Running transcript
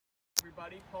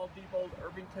everybody. Paul Diebold,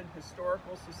 Irvington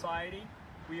Historical Society.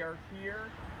 We are here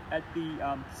at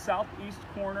the southeast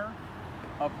corner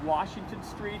of Washington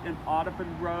Street and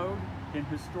Audubon Road in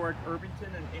historic Irvington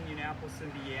and Indianapolis,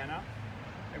 Indiana.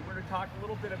 And we're going to talk a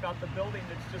little bit about the building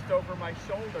that's just over my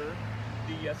shoulder,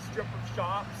 the strip of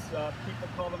shops. People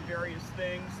call them various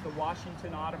things. The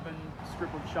Washington Audubon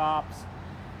strip of shops.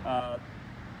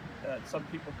 Some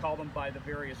people call them by the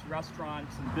various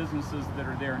restaurants and businesses that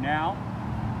are there now.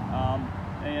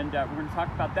 We're going to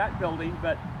talk about that building,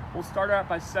 but we'll start out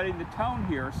by setting the tone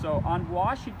here. So on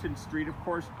Washington Street, of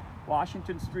course,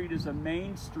 Washington Street is a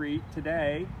main street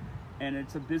today, and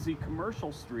it's a busy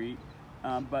commercial street.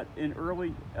 But in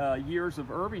early years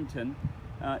of Irvington,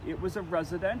 it was a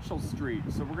residential street.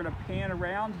 So we're going to pan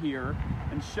around here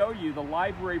and show you the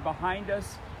library behind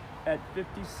us at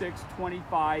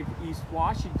 5625 East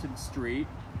Washington Street.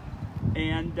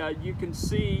 And you can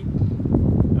see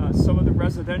some of the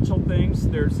residential things.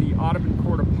 There's the Audubon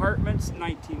Court Apartments,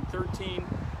 1913.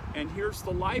 And here's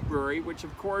the library, which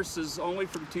of course is only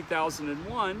from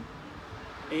 2001.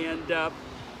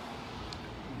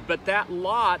 But that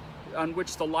lot on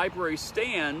which the library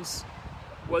stands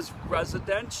was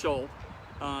residential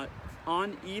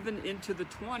on even into the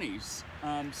 20s.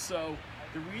 So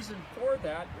the reason for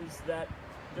that is that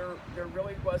there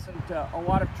really wasn't a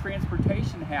lot of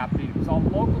transportation happening. It was all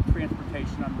local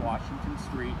transportation on Washington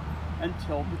Street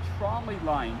until the trolley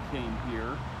line came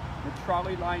here. The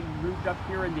trolley line moved up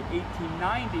here in the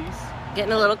 1890s.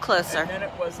 Getting a little closer. And then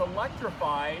it was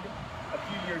electrified a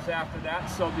few years after that,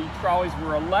 so the trolleys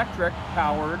were electric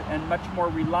powered and much more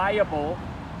reliable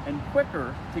and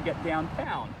quicker to get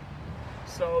downtown.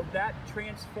 So that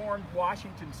transformed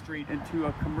Washington Street into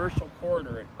a commercial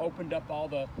corridor. It opened up all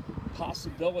the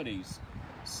possibilities.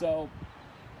 So,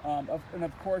 and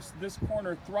of course, this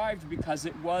corner thrived because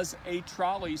it was a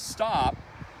trolley stop.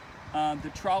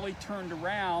 The trolley turned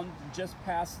around just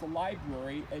past the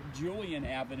library at Julian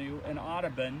Avenue in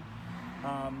Audubon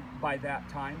by that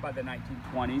time, by the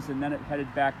 1920s, and then it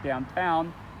headed back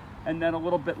downtown. And then a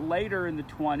little bit later in the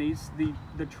 20s,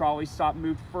 the trolley stop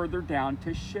moved further down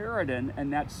to Sheridan,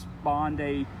 and that spawned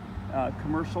a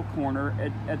commercial corner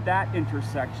at that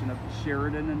intersection of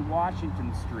Sheridan and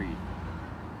Washington Street.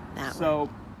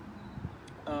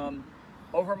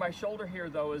 Over my shoulder here,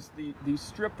 though, is the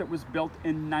strip that was built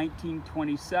in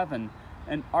 1927,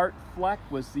 and Art Fleck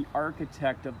was the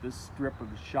architect of this strip of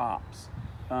shops.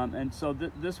 And so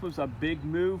this was a big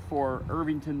move for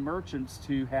Irvington merchants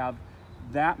to have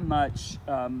that much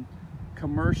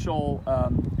commercial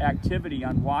activity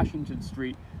on Washington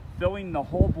Street, filling the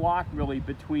whole block really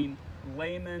between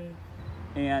Lehman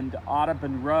and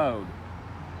Audubon Road.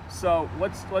 So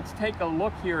let's take a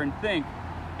look here and think.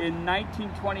 In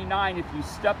 1929, if you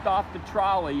stepped off the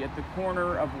trolley at the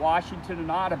corner of Washington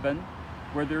and Audubon,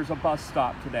 where there's a bus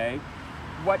stop today,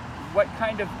 what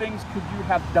kind of things could you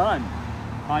have done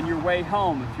on your way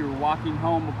home if you were walking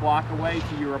home a block away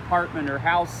to your apartment or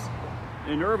house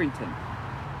in Irvington?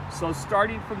 So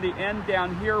starting from the end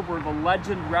down here where the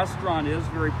Legend restaurant is,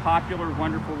 very popular,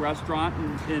 wonderful restaurant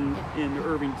in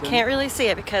Irvington. Can't really see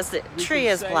it because the tree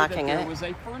is blocking it. There was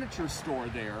a furniture store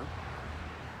there.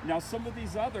 Now some of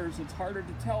these others, it's harder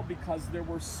to tell because there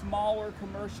were smaller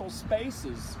commercial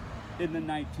spaces in the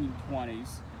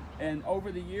 1920s. And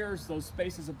over the years, those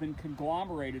spaces have been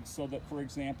conglomerated so that, for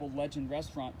example, Legend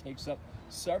Restaurant takes up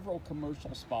several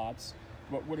commercial spots,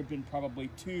 what would have been probably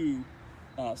 2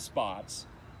 spots.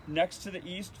 Next to the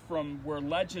east from where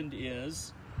Legend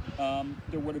is,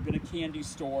 there would have been a candy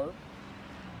store.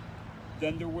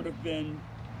 Then there would have been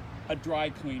a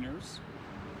dry cleaners.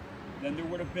 Then there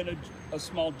would have been a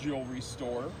small jewelry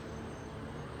store,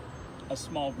 a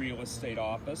small real estate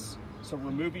office. So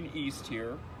we're moving east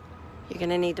here. You're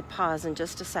going to need to pause in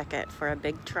just a second for a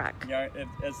big truck. Yeah,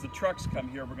 as the trucks come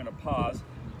here, we're going to pause.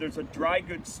 There's a dry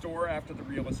goods store after the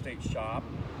real estate shop.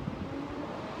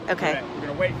 Okay. We're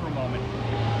going to wait for a moment.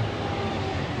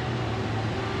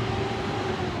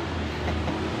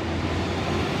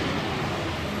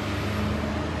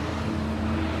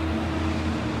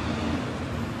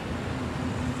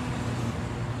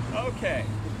 Okay,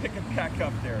 we'll pick it back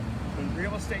up there. The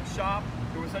real estate shop,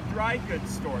 there was a dry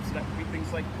goods store, so that would be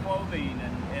things like clothing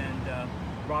and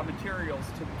raw materials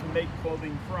to make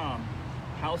clothing from,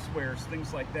 housewares,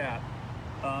 things like that.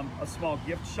 A small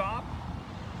gift shop,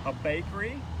 a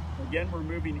bakery. Again, we're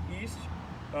moving east.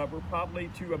 We're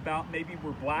probably to about maybe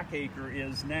where Blackacre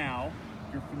is now,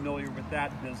 if you're familiar with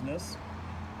that business.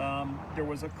 There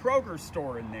was a Kroger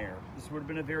store in there. This would have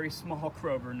been a very small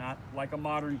Kroger, not like a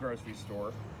modern grocery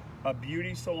store. A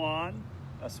beauty salon,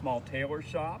 a small tailor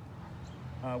shop.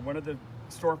 One of the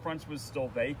storefronts was still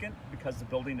vacant because the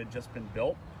building had just been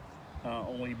built,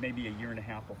 only maybe a year and a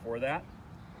half before that.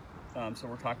 So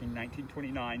we're talking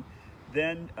 1929.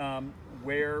 Then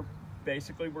where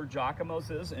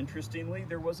Giacomo's is, interestingly,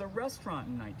 there was a restaurant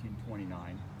in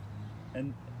 1929.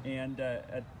 And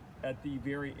at the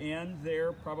very end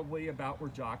there, probably about where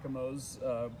Giacomo's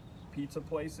pizza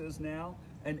place is now,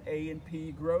 an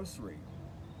A&P grocery.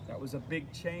 That was a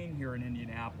big chain here in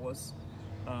Indianapolis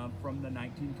from the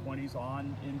 1920s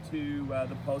on into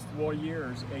the post-war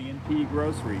years, A&P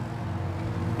grocery.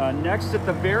 Next at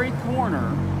the very corner,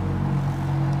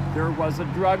 there was a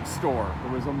drugstore.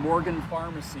 There was a Morgan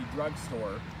Pharmacy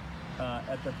drugstore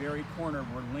at the very corner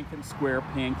where Lincoln Square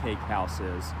Pancake House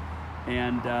is.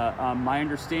 And my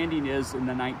understanding is in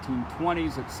the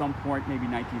 1920s, at some point, maybe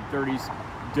 1930s,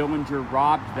 Dillinger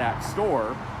robbed that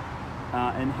store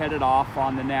and headed off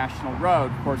on the National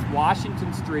Road. Of course,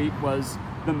 Washington Street was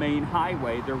the main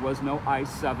highway. There was no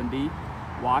I-70.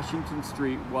 Washington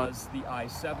Street was the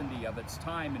I-70 of its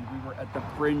time, and we were at the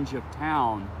fringe of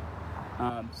town.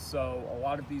 So a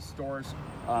lot of these stores,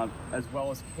 as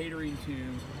well as catering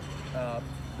to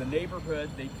the neighborhood,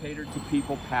 they catered to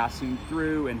people passing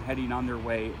through and heading on their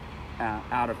way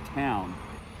out of town.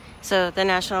 So the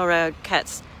National Road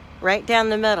cuts right down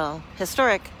the middle,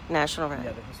 historic National Road.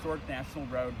 Yeah, the historic National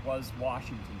Road was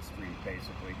Washington Street,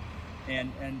 basically.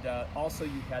 And also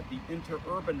you had the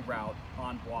interurban route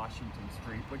on Washington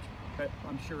Street, which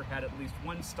I'm sure had at least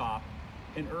one stop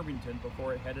in Irvington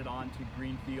before it headed on to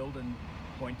Greenfield and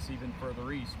points even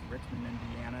further east, Richmond,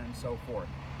 Indiana, and so forth.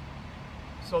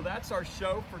 So that's our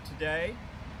show for today.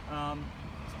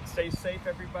 Stay safe,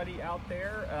 everybody out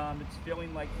there. It's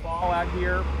feeling like fall out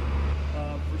here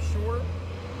for sure.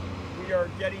 We are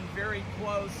getting very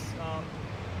close.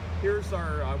 Here's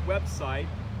our website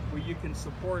where you can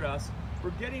support us.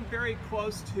 We're getting very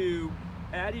close to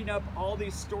adding up all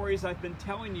these stories I've been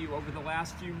telling you over the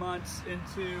last few months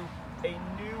into a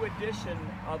new edition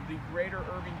of the Greater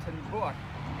Irvington book.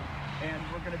 And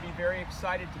we're going to be very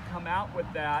excited to come out with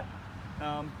that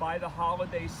by the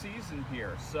holiday season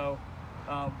here. So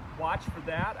watch for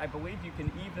that. I believe you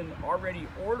can even already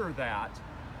order that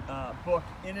book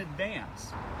in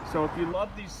advance. So if you love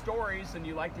these stories and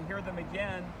you like to hear them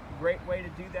again, a great way to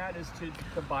do that is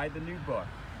to buy the new book.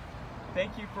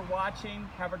 Thank you for watching.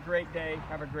 Have a great day.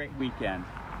 Have a great weekend.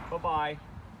 Bye-bye.